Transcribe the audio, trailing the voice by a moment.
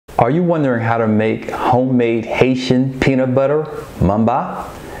Are you wondering how to make homemade Haitian peanut butter, Mambá?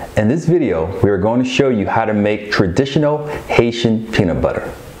 In this video, we are going to show you how to make traditional Haitian peanut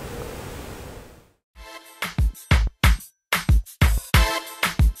butter.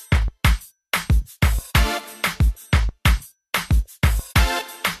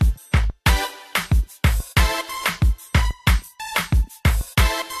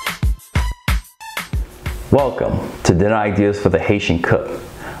 Welcome to Dinner Ideas for the Haitian Cook.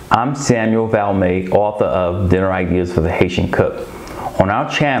 I'm Samuel Valmay, author of Dinner Ideas for the Haitian Cook. On our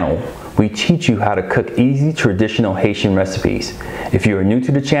channel, we teach you how to cook easy traditional Haitian recipes. If you are new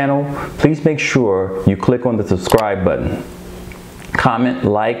to the channel, please make sure you click on the subscribe button. Comment,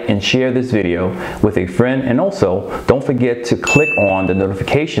 like, and share this video with a friend, and also don't forget to click on the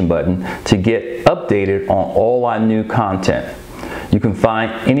notification button to get updated on all our new content. You can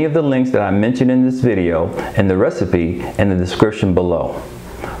find any of the links that I mentioned in this video and the recipe in the description below.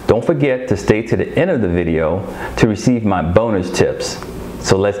 Don't forget to stay to the end of the video to receive my bonus tips.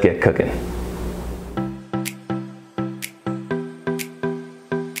 So let's get cooking.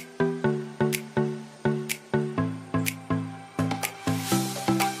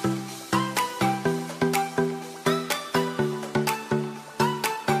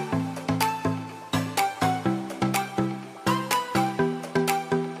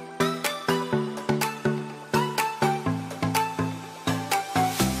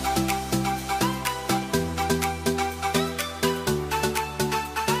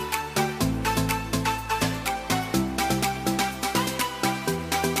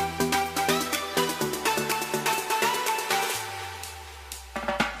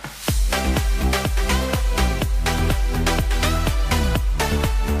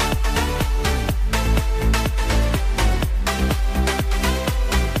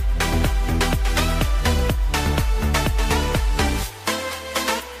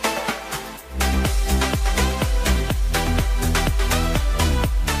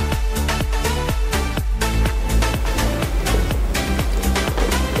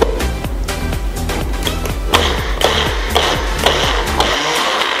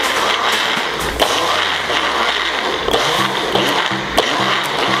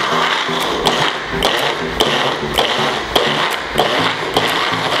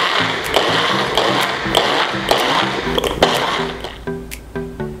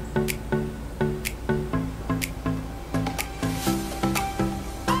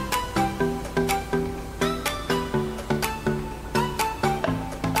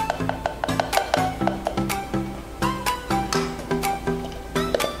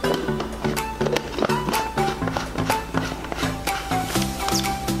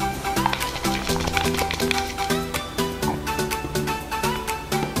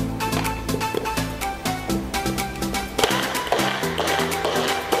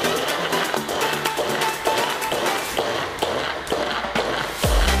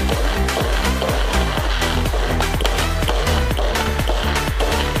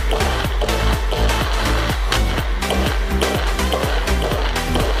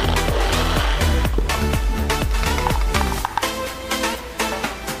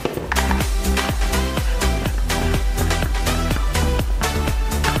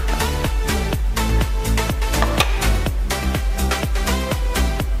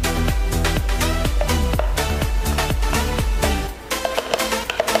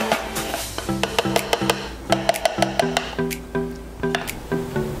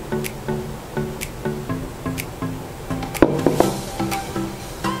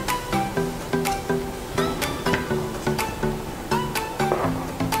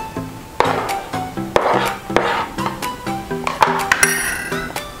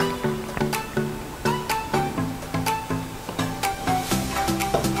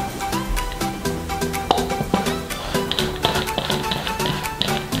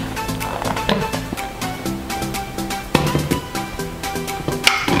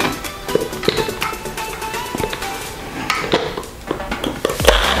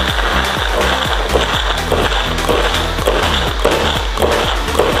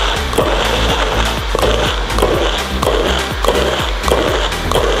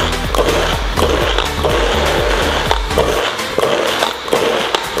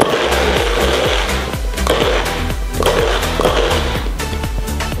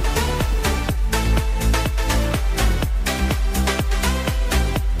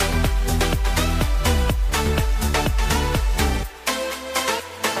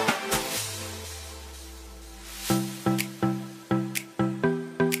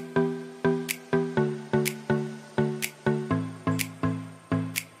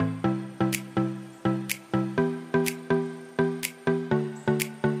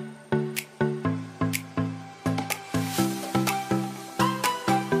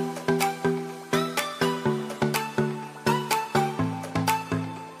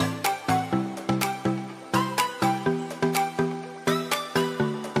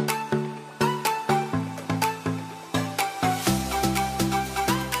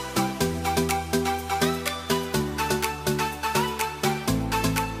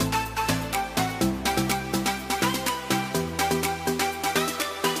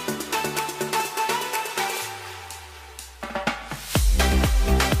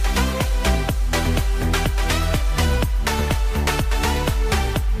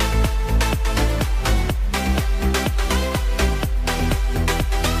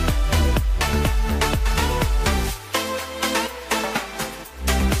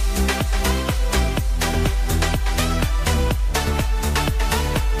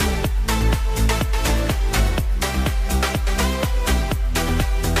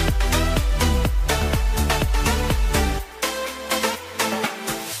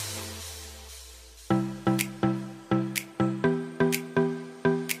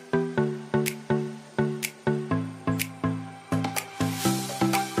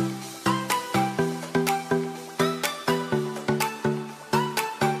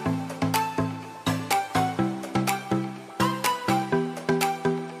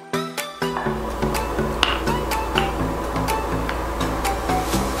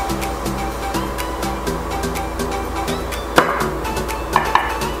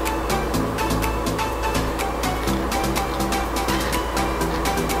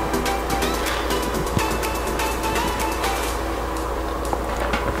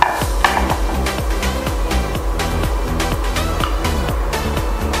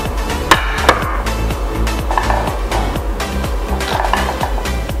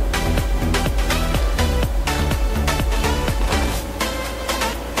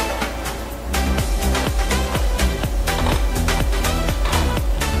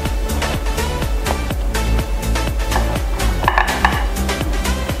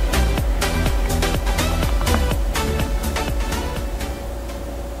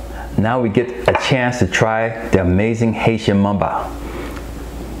 Now we get a chance to try the amazing Haitian Mambá.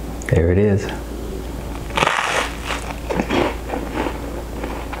 There it is.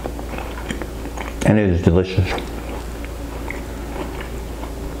 And it is delicious.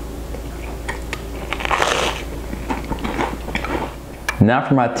 Now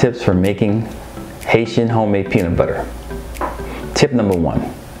for my tips for making Haitian homemade peanut butter. Tip number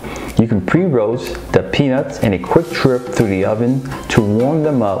 1. You can pre-roast the peanuts in a quick trip through the oven to warm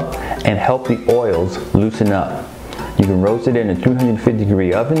them up and help the oils loosen up. You can roast it in a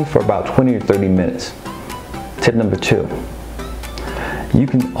 350-degree oven for about 20 to 30 minutes. Tip number 2. You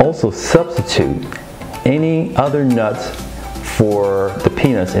can also substitute any other nuts for the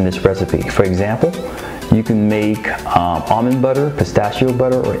peanuts in this recipe. For example, you can make almond butter, pistachio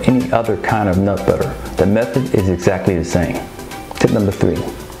butter, or any other kind of nut butter. The method is exactly the same. Tip number 3.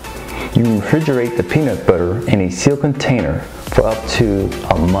 You refrigerate the peanut butter in a sealed container for up to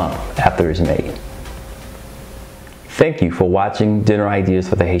a month after it's made. Thank you for watching Dinner Ideas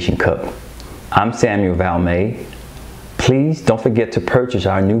for the Haitian Cook. I'm Samuel Valmet. Please don't forget to purchase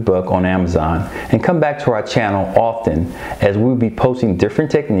our new book on Amazon and come back to our channel often, as we'll be posting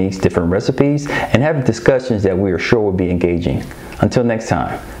different techniques, different recipes, and having discussions that we are sure will be engaging. Until next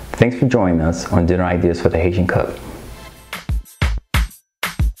time, thanks for joining us on Dinner Ideas for the Haitian Cook.